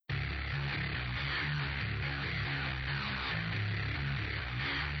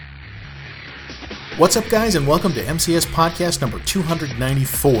What's up, guys, and welcome to MCS Podcast number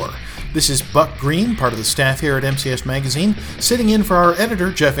 294. This is Buck Green, part of the staff here at MCS Magazine, sitting in for our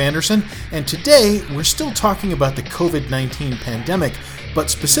editor, Jeff Anderson, and today we're still talking about the COVID-19 pandemic,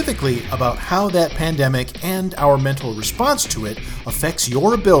 but specifically about how that pandemic and our mental response to it affects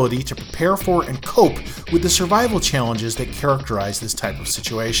your ability to prepare for and cope with the survival challenges that characterize this type of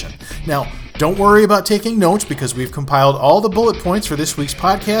situation. Now, don't worry about taking notes because we've compiled all the bullet points for this week's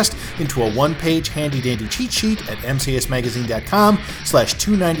podcast into a one-page handy-dandy cheat sheet at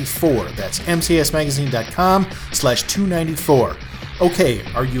mcsmagazine.com/294. That's mcsmagazine.com/294. Okay,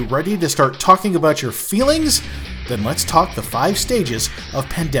 are you ready to start talking about your feelings? Then let's talk the 5 stages of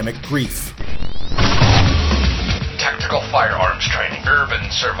pandemic grief. Tactical firearms training, urban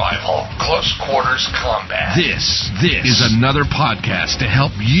survival, close quarters combat. This is another podcast to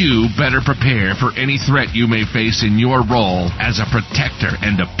help you better prepare for any threat you may face in your role as a protector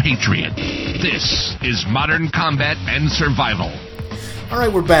and a patriot. This is Modern Combat and Survival. All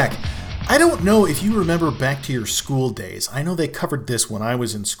right, we're back. I don't know if you remember back to your school days. I know they covered this when I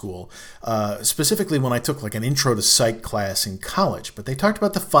was in school, specifically when I took like an intro to psych class in college. But they talked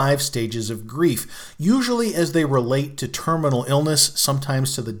about the 5 stages of grief, usually as they relate to terminal illness,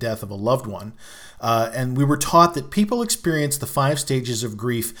 sometimes to the death of a loved one. And we were taught that people experience the 5 stages of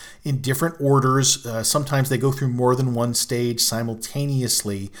grief in different orders. Sometimes they go through more than one stage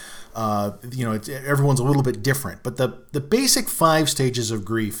simultaneously. Everyone's a little bit different. But the basic 5 stages of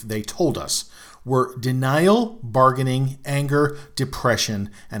grief, they told us, were denial, bargaining, anger, depression,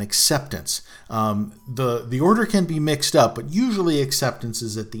 and acceptance. The order can be mixed up, but usually acceptance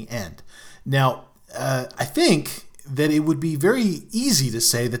is at the end. Now, I think that it would be very easy to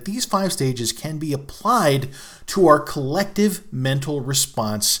say that these 5 stages can be applied to our collective mental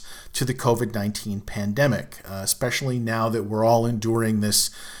response to the COVID-19 pandemic, especially now that we're all enduring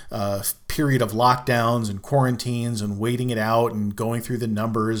this period of lockdowns and quarantines and waiting it out and going through the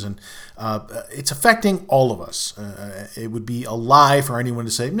numbers, and it's affecting all of us. It would be a lie for anyone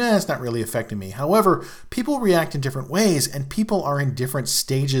to say, nah, it's not really affecting me. However, people react in different ways, and people are in different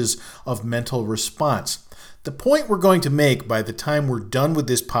stages of mental response. The point we're going to make by the time we're done with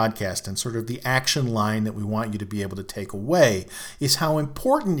this podcast and sort of the action line that we want you to be able to take away is how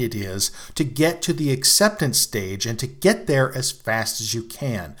important it is to get to the acceptance stage and to get there as fast as you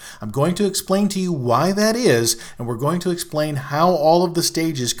can. I'm going to explain to you why that is, and we're going to explain how all of the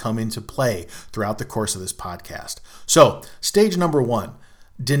stages come into play throughout the course of this podcast. So, stage number 1,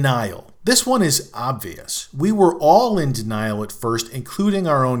 denial. This one is obvious. We were all in denial at first, including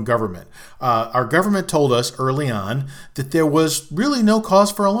our own government. Our government told us early on that there was really no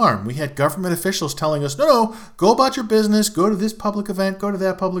cause for alarm. We had government officials telling us, no, go about your business, go to this public event, go to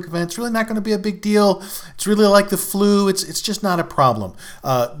that public event. It's really not going to be a big deal. It's really like the flu. It's just not a problem.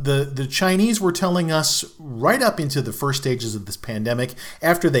 The Chinese were telling us right up into the first stages of this pandemic,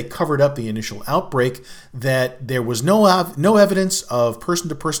 after they covered up the initial outbreak, that there was no evidence of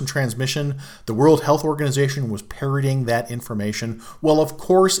person-to-person transmission. The World Health Organization was parroting that information. Well, of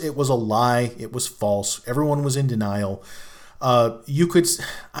course, it was a lie. It was false. Everyone was in denial. I'm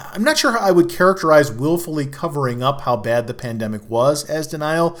not sure how I would characterize willfully covering up how bad the pandemic was as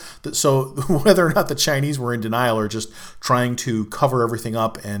denial. So whether or not the Chinese were in denial or just trying to cover everything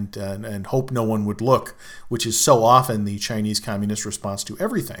up and hope no one would look, which is so often the Chinese communist response to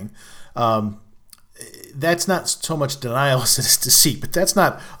everything. That's not so much denial as it is deceit, but that's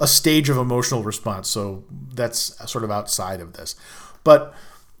not a stage of emotional response, so that's sort of outside of this. But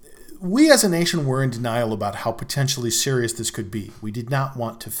we as a nation were in denial about how potentially serious this could be. We did not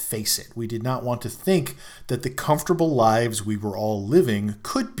want to face it. We did not want to think that the comfortable lives we were all living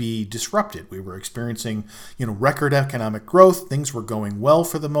could be disrupted. We were experiencing, record economic growth. Things were going well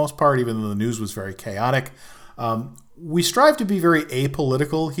for the most part, even though the news was very chaotic. We strive to be very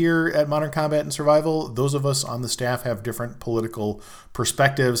apolitical here at Modern Combat and Survival. Those of us on the staff have different political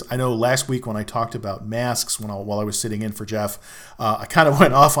perspectives. I know last week when I talked about masks while I was sitting in for Jeff, I kind of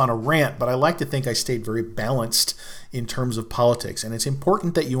went off on a rant, but I like to think I stayed very balanced in terms of politics. And it's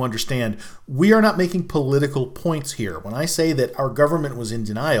important that you understand we are not making political points here. When I say that our government was in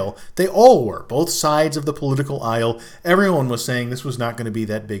denial, they all were. Both sides of the political aisle, everyone was saying this was not going to be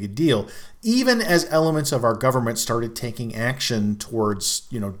that big a deal. Even as elements of our government started taking action towards,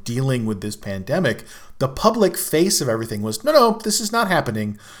 dealing with this pandemic, the public face of everything was, no, this is not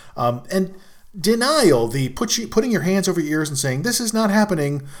happening. And denial, the putting your hands over your ears and saying, this is not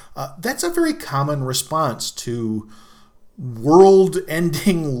happening, that's a very common response to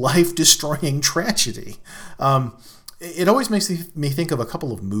world-ending, life-destroying tragedy. It always makes me think of a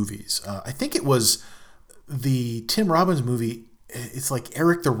couple of movies. I think it was the Tim Robbins movie it's like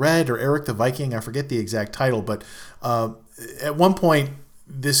Eric the Red or Eric the Viking. I forget the exact title, but at one point,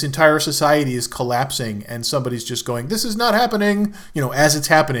 this entire society is collapsing and somebody's just going, this is not happening, as it's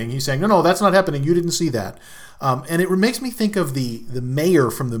happening. He's saying, no, that's not happening. You didn't see that. And it makes me think of the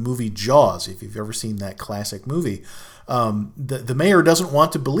mayor from the movie Jaws, if you've ever seen that classic movie. The mayor doesn't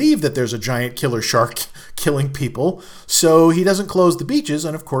want to believe that there's a giant killer shark killing people, so he doesn't close the beaches,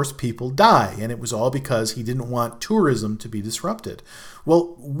 and of course people die. And it was all because he didn't want tourism to be disrupted.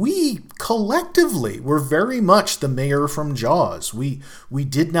 Well, we collectively were very much the mayor from Jaws. We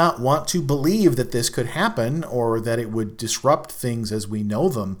did not want to believe that this could happen or that it would disrupt things as we know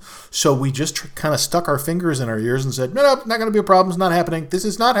them. So we just kind of stuck our fingers in our ears and said, no, not going to be a problem. It's not happening. This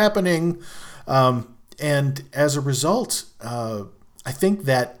is not happening. And as a result, I think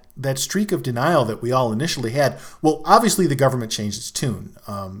that streak of denial that we all initially had, well, obviously the government changed its tune.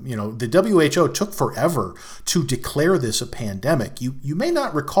 The WHO took forever to declare this a pandemic. You may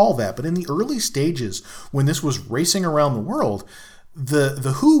not recall that, but in the early stages when this was racing around the world,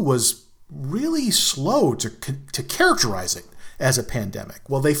 the WHO was really slow to characterize it as a pandemic.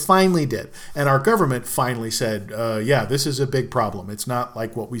 Well, they finally did. And our government finally said, yeah, this is a big problem. It's not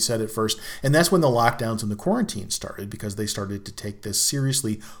like what we said at first. And that's when the lockdowns and the quarantine started, because they started to take this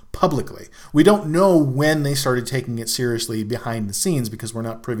seriously publicly. We don't know when they started taking it seriously behind the scenes because we're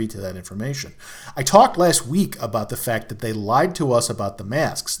not privy to that information. I talked last week about the fact that they lied to us about the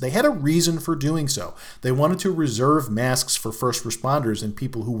masks. They had a reason for doing so. They wanted to reserve masks for first responders and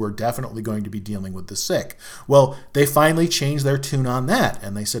people who were definitely going to be dealing with the sick. Well, they finally changed their tune on that,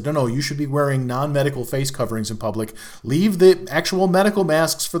 and they said, no, you should be wearing non-medical face coverings in public. Leave the actual medical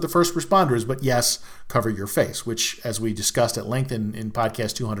masks for the first responders, but yes, cover your face, which, as we discussed at length in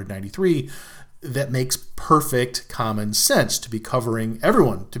podcast 293, that makes perfect common sense to be covering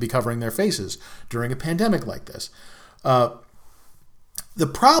everyone, to be covering their faces during a pandemic like this. The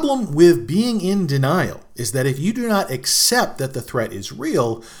problem with being in denial is that if you do not accept that the threat is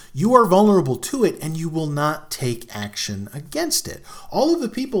real, you are vulnerable to it and you will not take action against it. All of the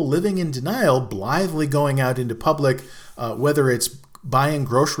people living in denial, blithely going out into public, whether it's buying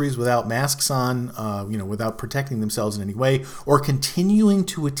groceries without masks on, without protecting themselves in any way, or continuing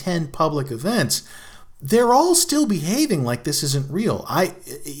to attend public events, they're all still behaving like this isn't real.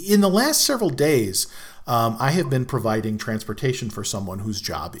 In the last several days, I have been providing transportation for someone whose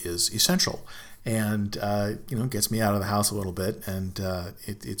job is essential, and gets me out of the house a little bit, and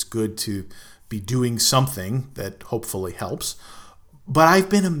it's good to be doing something that hopefully helps. But I've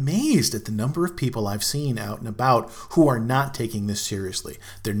been amazed at the number of people I've seen out and about who are not taking this seriously.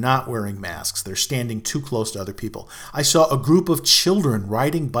 They're not wearing masks. They're standing too close to other people. I saw a group of children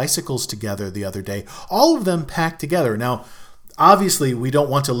riding bicycles together the other day, all of them packed together. Now, obviously, we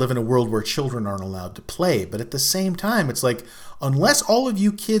don't want to live in a world where children aren't allowed to play, but at the same time, it's like, unless all of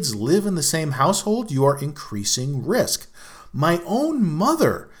you kids live in the same household, you are increasing risk. My own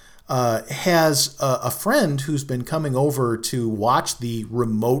mother has a friend who's been coming over to watch the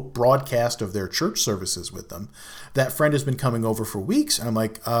remote broadcast of their church services with them. That friend has been coming over for weeks, and I'm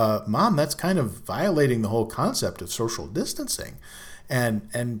like, Mom, that's kind of violating the whole concept of social distancing.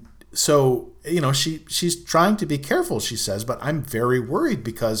 And so, she's trying to be careful, she says, but I'm very worried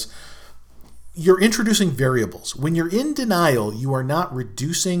because you're introducing variables. When you're in denial, you are not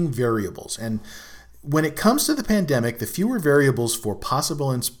reducing variables. And when it comes to the pandemic, the fewer variables for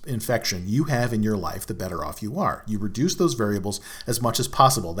possible infection you have in your life, the better off you are. You reduce those variables as much as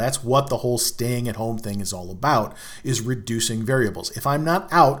possible. That's what the whole staying at home thing is all about, is reducing variables. If I'm not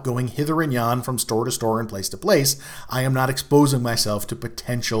out going hither and yon from store to store and place to place, I am not exposing myself to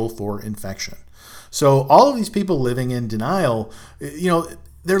potential for infection. So all of these people living in denial,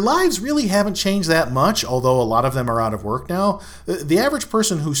 their lives really haven't changed that much, although a lot of them are out of work now. The average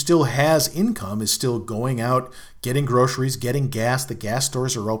person who still has income is still going out, getting groceries, getting gas. The gas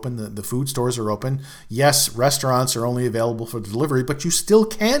stores are open. The food stores are open. Yes, restaurants are only available for delivery, but you still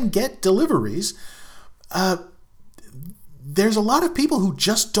can get deliveries. There's a lot of people who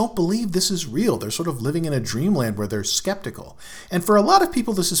just don't believe this is real. They're sort of living in a dreamland where they're skeptical. And for a lot of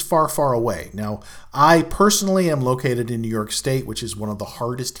people, this is far, far away. Now, I personally am located in New York State, which is one of the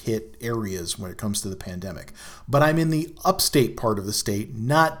hardest hit areas when it comes to the pandemic. But I'm in the upstate part of the state,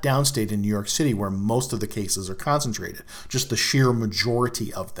 not downstate in New York City, where most of the cases are concentrated, just the sheer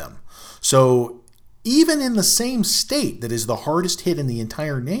majority of them. So even in the same state that is the hardest hit in the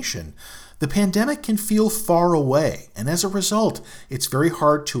entire nation, the pandemic can feel far away, and as a result, it's very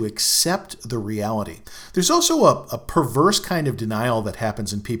hard to accept the reality. There's also a perverse kind of denial that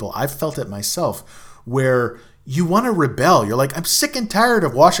happens in people. I've felt it myself, where you want to rebel. You're like, I'm sick and tired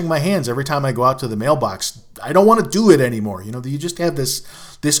of washing my hands every time I go out to the mailbox. I don't want to do it anymore. You just have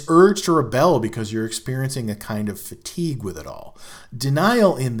this urge to rebel because you're experiencing a kind of fatigue with it all.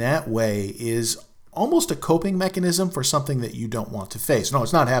 Denial in that way is almost a coping mechanism for something that you don't want to face. No,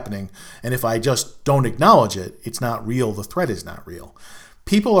 it's not happening. And if I just don't acknowledge it, it's not real. The threat is not real.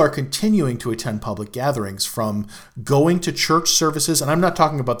 People are continuing to attend public gatherings, from going to church services, and I'm not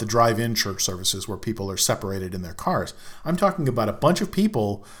talking about the drive-in church services where people are separated in their cars. I'm talking about a bunch of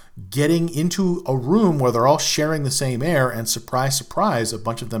people getting into a room where they're all sharing the same air, and surprise, surprise, a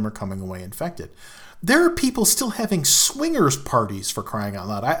bunch of them are coming away infected. There are people still having swingers parties, for crying out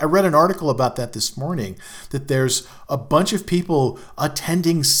loud. I read an article about that this morning, that there's a bunch of people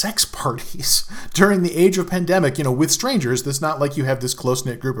attending sex parties during the age of pandemic, with strangers. It's not like you have this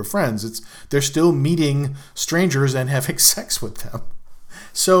close-knit group of friends. They're still meeting strangers and having sex with them.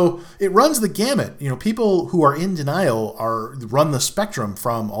 So it runs the gamut. People who are in denial run the spectrum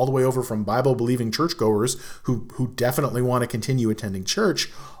from all the way over from Bible-believing churchgoers who definitely want to continue attending church,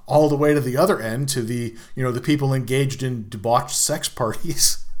 all the way to the other end, to the people engaged in debauched sex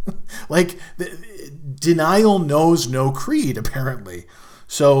parties. Denial knows no creed, apparently.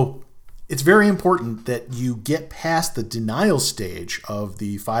 So it's very important that you get past the denial stage of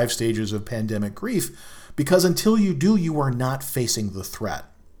the 5 stages of pandemic grief, because until you do, you are not facing the threat.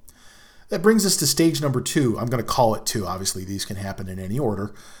 That brings us to stage number 2. I'm going to call it 2. Obviously, these can happen in any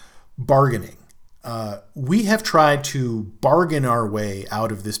order. Bargaining. We have tried to bargain our way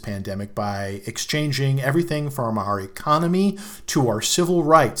out of this pandemic by exchanging everything from our economy to our civil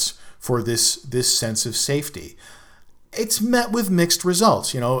rights for this sense of safety. It's met with mixed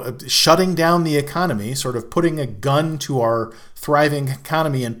results. Shutting down the economy, sort of putting a gun to our thriving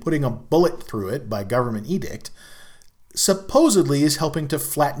economy and putting a bullet through it by government edict, supposedly is helping to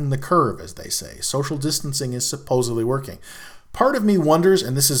flatten the curve, as they say. Social distancing is supposedly working. Part of me wonders,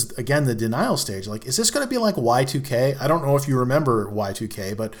 and this is, again, the denial stage, is this going to be like Y2K? I don't know if you remember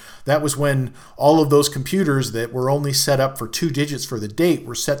Y2K, but that was when all of those computers that were only set up for 2 digits for the date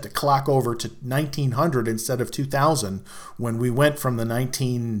were set to clock over to 1900 instead of 2000, when we went from the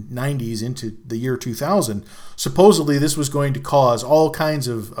 1990s into the year 2000. Supposedly, this was going to cause all kinds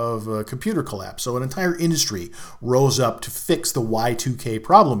of computer collapse. So an entire industry rose up to fix the Y2K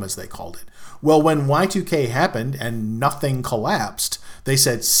problem, as they called it. Well, when Y2K happened and nothing collapsed, they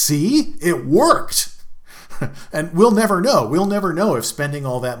said, see, it worked. And we'll never know. We'll never know if spending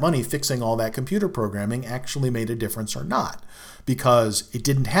all that money fixing all that computer programming actually made a difference or not, because it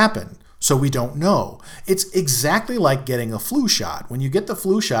didn't happen. So we don't know. It's exactly like getting a flu shot. When you get the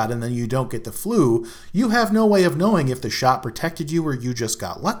flu shot and then you don't get the flu, you have no way of knowing if the shot protected you or you just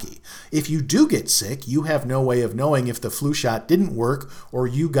got lucky. If you do get sick, you have no way of knowing if the flu shot didn't work or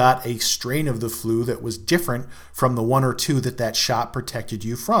you got a strain of the flu that was different from the 1 or 2 that shot protected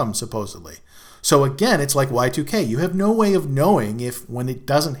you from, supposedly. So again, it's like Y2K. You have no way of knowing if, when it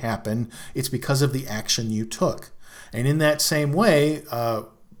doesn't happen, it's because of the action you took. And in that same way,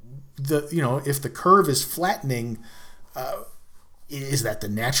 if the curve is flattening, is that the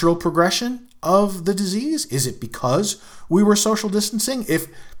natural progression of the disease? Is it because we were social distancing? If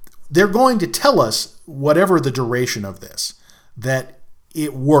they're going to tell us, whatever the duration of this, that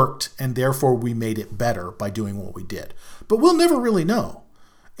it worked and therefore we made it better by doing what we did. But we'll never really know.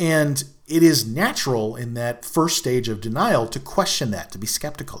 And it is natural in that first stage of denial to question that, to be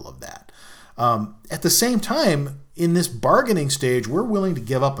skeptical of that. At the same time, in this bargaining stage, we're willing to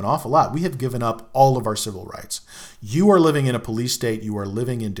give up an awful lot. We have given up all of our civil rights. You are living in a police state. You are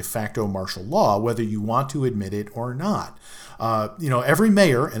living in de facto martial law, whether you want to admit it or not. Every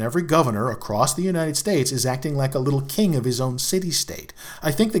mayor and every governor across the United States is acting like a little king of his own city-state.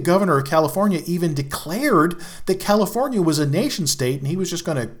 I think the governor of California even declared that California was a nation-state, and he was just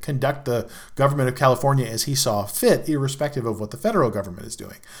going to conduct the government of California as he saw fit, irrespective of what the federal government is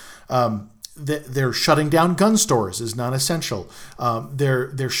doing. They're shutting down gun stores is not essential.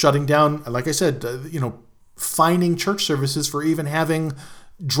 They're shutting down, like I said, fining church services for even having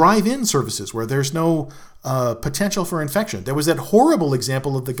drive-in services where there's no potential for infection. There was that horrible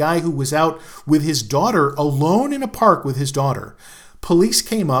example of the guy who was out with his daughter, alone in a park with his daughter. Police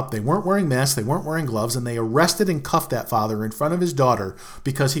came up, they weren't wearing masks, they weren't wearing gloves, and they arrested and cuffed that father in front of his daughter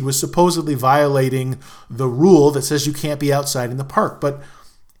because he was supposedly violating the rule that says you can't be outside in the park. But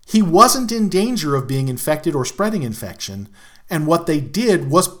he wasn't in danger of being infected or spreading infection, and what they did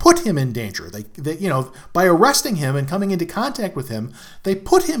was put him in danger. They by arresting him and coming into contact with him, they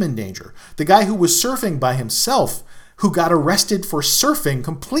put him in danger. The guy who was surfing by himself, who got arrested for surfing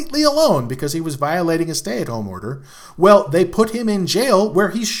completely alone because he was violating a stay-at-home order, well, they put him in jail where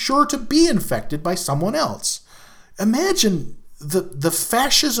he's sure to be infected by someone else. Imagine the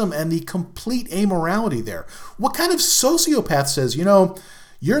fascism and the complete amorality there. What kind of sociopath says,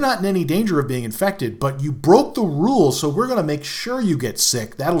 you're not in any danger of being infected, but you broke the rules, so we're going to make sure you get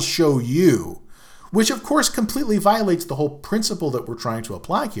sick. That'll show you. Which, of course, completely violates the whole principle that we're trying to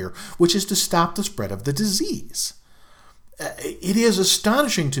apply here, which is to stop the spread of the disease. It is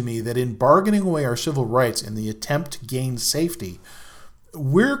astonishing to me that in bargaining away our civil rights in the attempt to gain safety,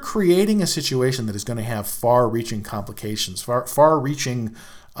 we're creating a situation that is going to have far-reaching complications, far-reaching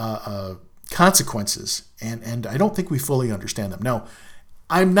consequences, and I don't think we fully understand them. Now,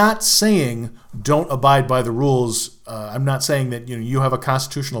 I'm not saying don't abide by the rules. I'm not saying that you have a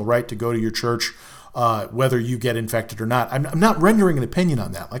constitutional right to go to your church whether you get infected or not. I'm not rendering an opinion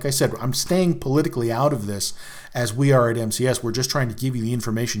on that. Like I said, I'm staying politically out of this as we are at MCS. We're just trying to give you the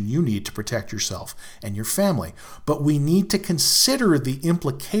information you need to protect yourself and your family. But we need to consider the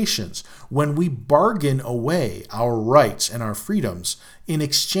implications when we bargain away our rights and our freedoms in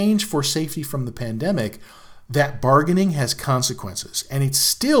exchange for safety from the pandemic. That bargaining has consequences, and it's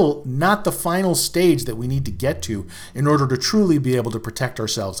still not the final stage that we need to get to in order to truly be able to protect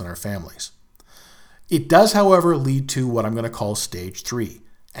ourselves and our families. It does, however, lead to what I'm going to call stage 3,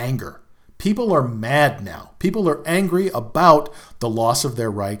 anger. People are mad now. People are angry about the loss of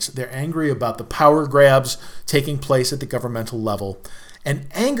their rights. They're angry about the power grabs taking place at the governmental level. And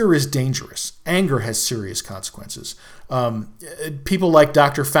anger is dangerous. Anger has serious consequences. People like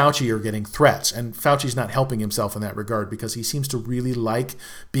Dr. Fauci are getting threats, and Fauci's not helping himself in that regard because he seems to really like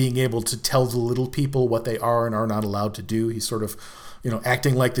being able to tell the little people what they are and are not allowed to do. He's sort of,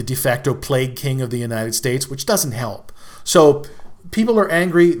 acting like the de facto plague king of the United States, which doesn't help. So people are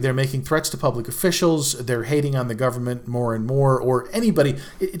angry. They're making threats to public officials. They're hating on the government more and more, or anybody.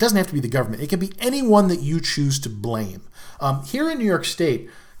 It doesn't have to be the government. It can be anyone that you choose to blame. Here in New York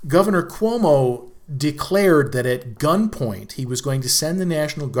State, Governor Cuomo declared that at gunpoint he was going to send the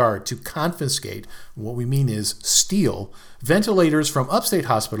National Guard to confiscate, what we mean is steal, ventilators from upstate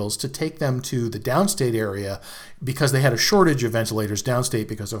hospitals to take them to the downstate area because they had a shortage of ventilators downstate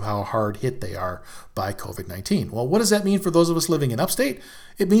because of how hard hit they are by COVID-19. Well, what does that mean for those of us living in upstate?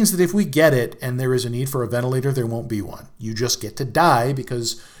 It means that if we get it and there is a need for a ventilator, there won't be one. You just get to die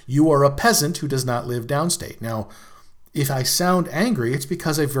because you are a peasant who does not live downstate. Now, if I sound angry, it's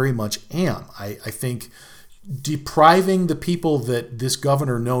because I very much am. I think depriving the people that this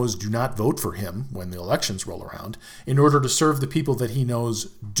governor knows do not vote for him when the elections roll around in order to serve the people that he knows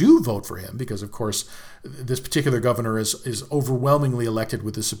do vote for him, because, of course, this particular governor is overwhelmingly elected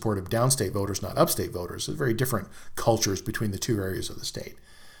with the support of downstate voters, not upstate voters. There's very different cultures between the two areas of the state.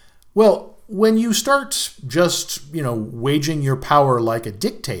 Well, when you start just, waging your power like a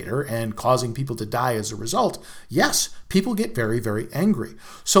dictator and causing people to die as a result, yes, people get very, very angry.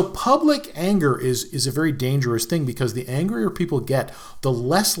 So public anger is a very dangerous thing because the angrier people get, the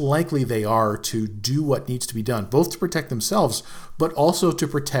less likely they are to do what needs to be done, both to protect themselves, but also to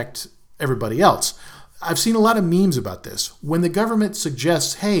protect everybody else. I've seen a lot of memes about this. When the government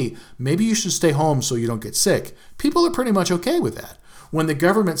suggests, hey, maybe you should stay home so you don't get sick, people are pretty much okay with that. When the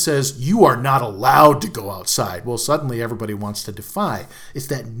government says you are not allowed to go outside, well, suddenly everybody wants to defy. It's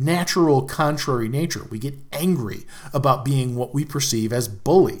that natural contrary nature. We get angry about being what we perceive as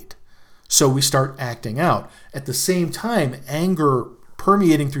bullied. So we start acting out. At the same time, anger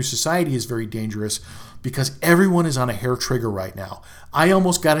permeating through society is very dangerous because everyone is on a hair trigger right now. I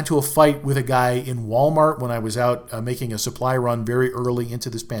almost got into a fight with a guy in Walmart when I was out making a supply run very early into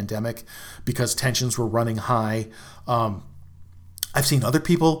this pandemic because tensions were running high. I've seen other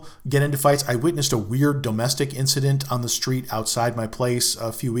people get into fights. I witnessed a weird domestic incident on the street outside my place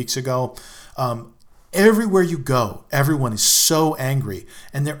a few weeks ago. Everywhere you go, everyone is so angry,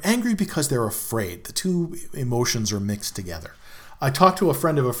 and they're angry because they're afraid. The two emotions are mixed together. I talked to a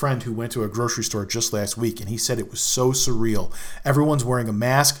friend of a friend who went to a grocery store just last week, and he said it was so surreal. Everyone's wearing a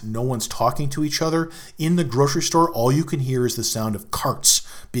mask. No one's talking to each other. In the grocery store, all you can hear is the sound of carts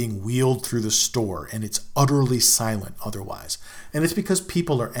being wheeled through the store, and it's utterly silent otherwise. And it's because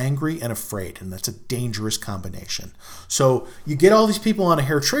people are angry and afraid, and that's a dangerous combination. So you get all these people on a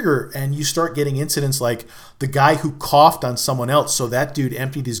hair trigger, and you start getting incidents like the guy who coughed on someone else, so that dude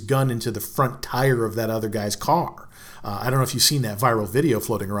emptied his gun into the front tire of that other guy's car. I don't know if you've seen that viral video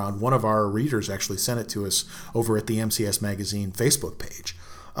floating around. One of our readers actually sent it to us over at the MCS Magazine Facebook page.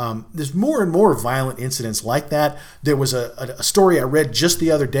 There's more and more violent incidents like that. There was a story I read just the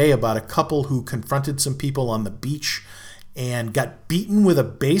other day about a couple who confronted some people on the beach and got beaten with a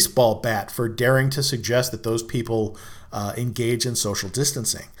baseball bat for daring to suggest that those people engage in social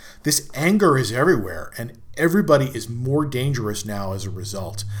distancing. This anger is everywhere, and everybody is more dangerous now as a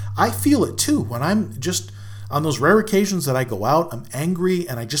result. I feel it too when I'm On those rare occasions that I go out, I'm angry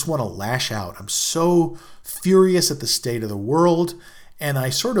and I just want to lash out. I'm so furious at the state of the world, and I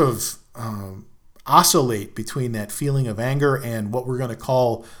sort of oscillate between that feeling of anger and what we're going to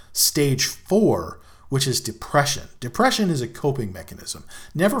call stage 4, which is depression. Depression is a coping mechanism.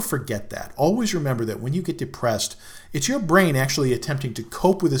 Never forget that. Always remember that when you get depressed, it's your brain actually attempting to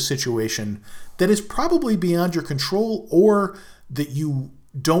cope with a situation that is probably beyond your control or that you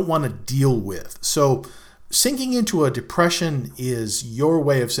don't want to deal with. So sinking into a depression is your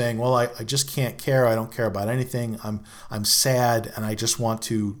way of saying, well, I just can't care. I don't care about anything. I'm sad and I just want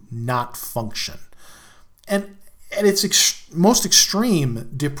to not function. And at its most extreme,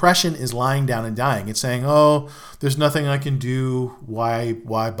 depression is lying down and dying. It's saying, oh, there's nothing I can do. Why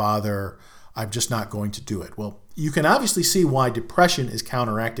bother? I'm just not going to do it. Well, you can obviously see why depression is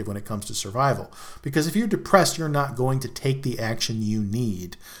counteractive when it comes to survival. Because if you're depressed, you're not going to take the action you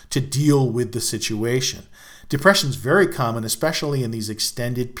need to deal with the situation. Depression is very common, especially in these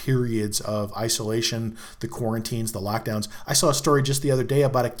extended periods of isolation, the quarantines, the lockdowns. I saw a story just the other day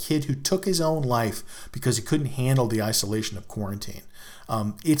about a kid who took his own life because he couldn't handle the isolation of quarantine.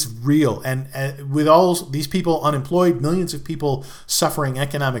 It's real. And with all these people unemployed, millions of people suffering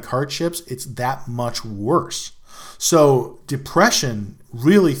economic hardships, it's that much worse. So depression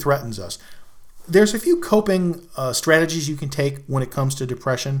really threatens us. There's a few coping strategies you can take when it comes to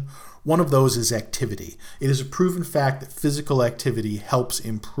depression. One of those is activity. It is a proven fact that physical activity helps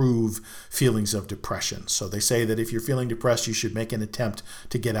improve feelings of depression. So they say that if you're feeling depressed, you should make an attempt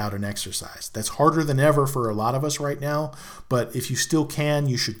to get out and exercise. That's harder than ever for a lot of us right now, but if you still can,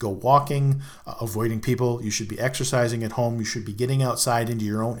 you should go walking, avoiding people. You should be exercising at home. You should be getting outside into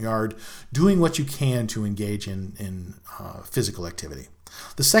your own yard, doing what you can to engage in physical activity.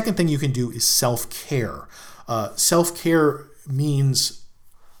 The second thing you can do is self-care. Self-care means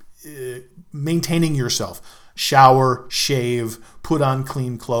maintaining yourself. Shower, shave, put on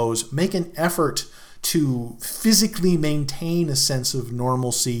clean clothes. Make an effort to physically maintain a sense of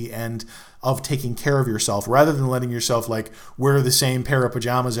normalcy and of taking care of yourself, rather than letting yourself like wear the same pair of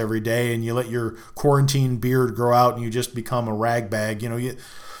pajamas every day and you let your quarantine beard grow out and you just become a rag bag.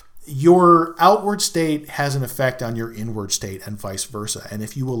 Your outward state has an effect on your inward state and vice versa. And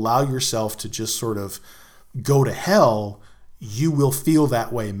if you allow yourself to just sort of go to hell, you will feel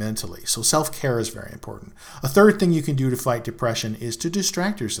that way mentally. So self-care is very important. A third thing you can do to fight depression is to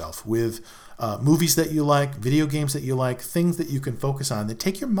distract yourself with movies that you like, video games that you like, things that you can focus on that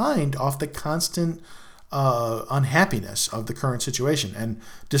take your mind off the constant unhappiness of the current situation. And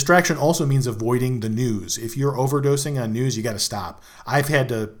distraction also means avoiding the news. If you're overdosing on news, you got to stop. I've had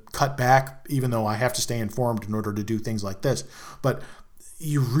to cut back, even though I have to stay informed in order to do things like this. But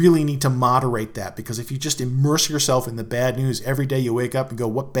you really need to moderate that, because if you just immerse yourself in the bad news every day you wake up and go,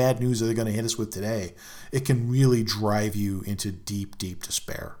 what bad news are they going to hit us with today? It can really drive you into deep, deep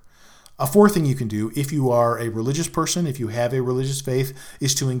despair. A fourth thing you can do, if you are a religious person, if you have a religious faith,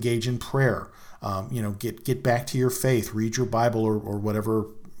 is to engage in prayer. Get back to your faith, read your Bible or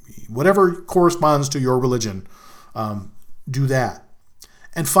whatever corresponds to your religion. Do that.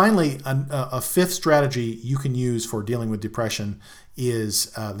 And finally, a fifth strategy you can use for dealing with depression is,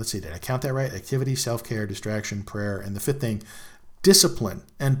 did I count that right? Activity, self-care, distraction, prayer, and the fifth thing, discipline.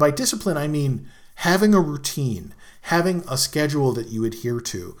 And by discipline, I mean having a routine, having a schedule that you adhere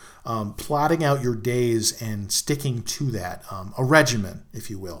to, plotting out your days and sticking to that, a regimen, if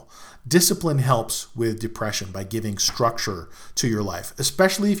you will. Discipline helps with depression by giving structure to your life,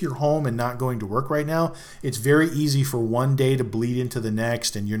 especially if you're home and not going to work right now. It's very easy for one day to bleed into the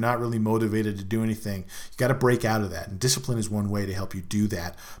next and you're not really motivated to do anything. You got to break out of that. And discipline is one way to help you do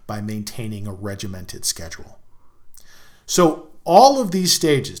that by maintaining a regimented schedule. So all of these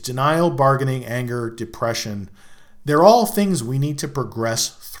stages, denial, bargaining, anger, depression, they're all things we need to progress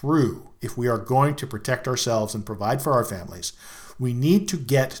through if we are going to protect ourselves and provide for our families. We need to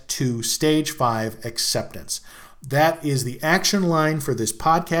get to stage 5, acceptance. That is the action line for this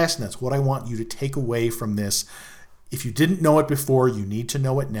podcast, and that's what I want you to take away from this. If you didn't know it before, you need to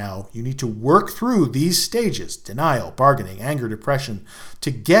know it now. You need to work through these stages, denial, bargaining, anger, depression, to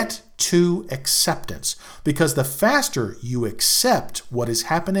get to acceptance. Because the faster you accept what is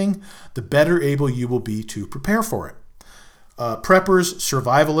happening, the better able you will be to prepare for it. Preppers,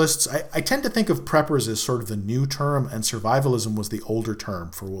 survivalists, I tend to think of preppers as sort of the new term, and survivalism was the older term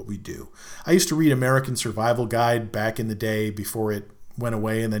for what we do. I used to read American Survival Guide back in the day before it went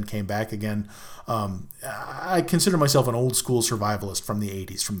away and then came back again. I consider myself an old school survivalist from the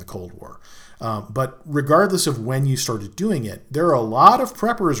 80s, from the Cold War. But regardless of when you started doing it, there are a lot of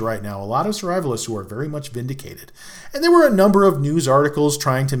preppers right now, a lot of survivalists who are very much vindicated. And there were a number of news articles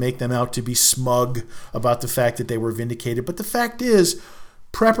trying to make them out to be smug about the fact that they were vindicated. But the fact is,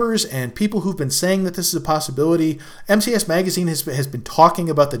 preppers and people who've been saying that this is a possibility, MCS Magazine has been talking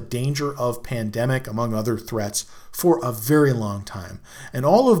about the danger of pandemic, among other threats, for a very long time. And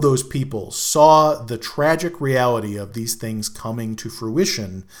all of those people saw the tragic reality of these things coming to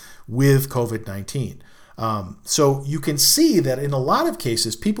fruition with COVID-19. So you can see that in a lot of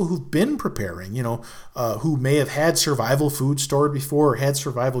cases, people who've been preparing, who may have had survival food stored before or had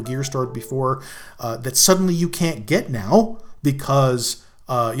survival gear stored before, that suddenly you can't get now because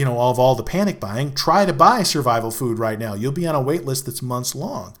of all the panic buying, try to buy survival food right now. You'll be on a wait list that's months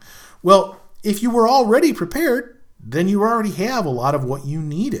long. Well, if you were already prepared, then you already have a lot of what you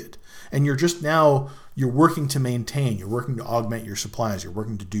needed. And you're working to maintain, you're working to augment your supplies, you're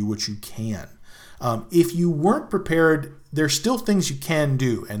working to do what you can. If you weren't prepared, there's still things you can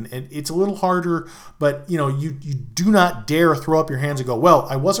do, and it's a little harder, but you do not dare throw up your hands and go, well,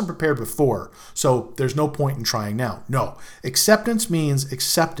 I wasn't prepared before, so there's no point in trying now. No, acceptance means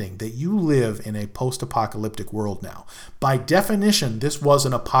accepting that you live in a post-apocalyptic world now. By definition, this was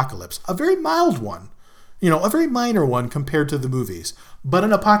an apocalypse, a very mild one, a very minor one compared to the movies, but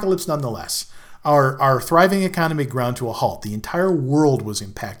an apocalypse nonetheless. Our thriving economy ground to a halt. The entire world was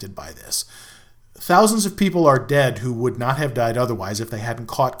impacted by this. Thousands of people are dead who would not have died otherwise if they hadn't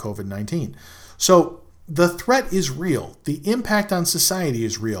caught COVID-19. So the threat is real. The impact on society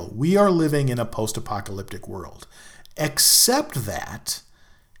is real. We are living in a post-apocalyptic world. Accept that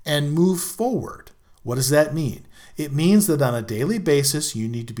and move forward. What does that mean? It means that on a daily basis, you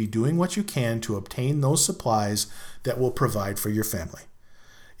need to be doing what you can to obtain those supplies that will provide for your family.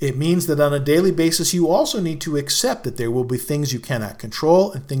 It means that on a daily basis, you also need to accept that there will be things you cannot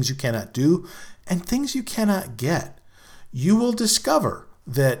control and things you cannot do and things you cannot get. You will discover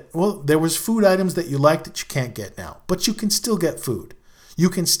that, there was food items that you liked that you can't get now, but you can still get food. You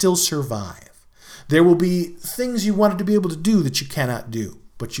can still survive. There will be things you wanted to be able to do that you cannot do,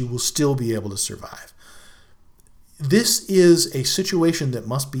 but you will still be able to survive. This is a situation that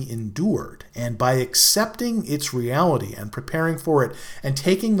must be endured, and by accepting its reality and preparing for it and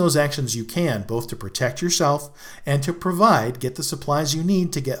taking those actions you can, both to protect yourself and to get the supplies you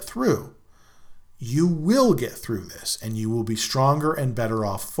need to get through, you will get through this, and you will be stronger and better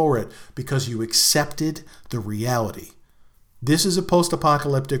off for it because you accepted the reality. This is a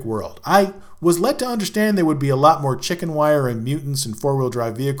post-apocalyptic world. I was led to understand there would be a lot more chicken wire and mutants and four-wheel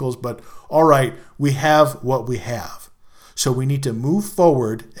drive vehicles, but all right, we have what we have. So we need to move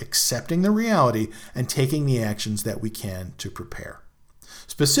forward, accepting the reality and taking the actions that we can to prepare.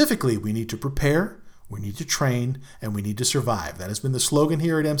 Specifically, we need to prepare, we need to train, and we need to survive. That has been the slogan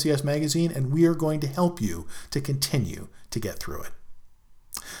here at MCS Magazine, and we are going to help you to continue to get through it.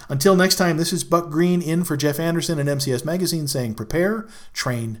 Until next time, this is Buck Green in for Jeff Anderson at MCS Magazine saying prepare,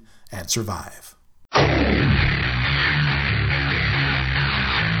 train, and survive.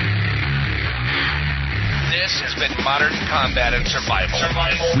 This has been Modern Combat and Survival.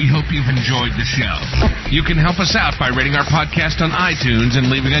 We hope you've enjoyed the show. You can help us out by rating our podcast on iTunes and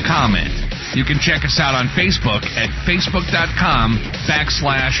leaving a comment. You can check us out on Facebook at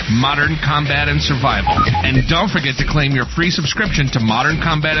facebook.com/Modern Combat and Survival. And don't forget to claim your free subscription to Modern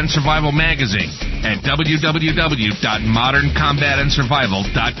Combat and Survival magazine at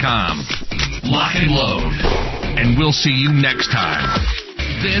www.moderncombatandsurvival.com. Lock and load. And we'll see you next time.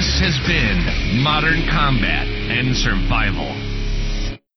 This has been Modern Combat and Survival.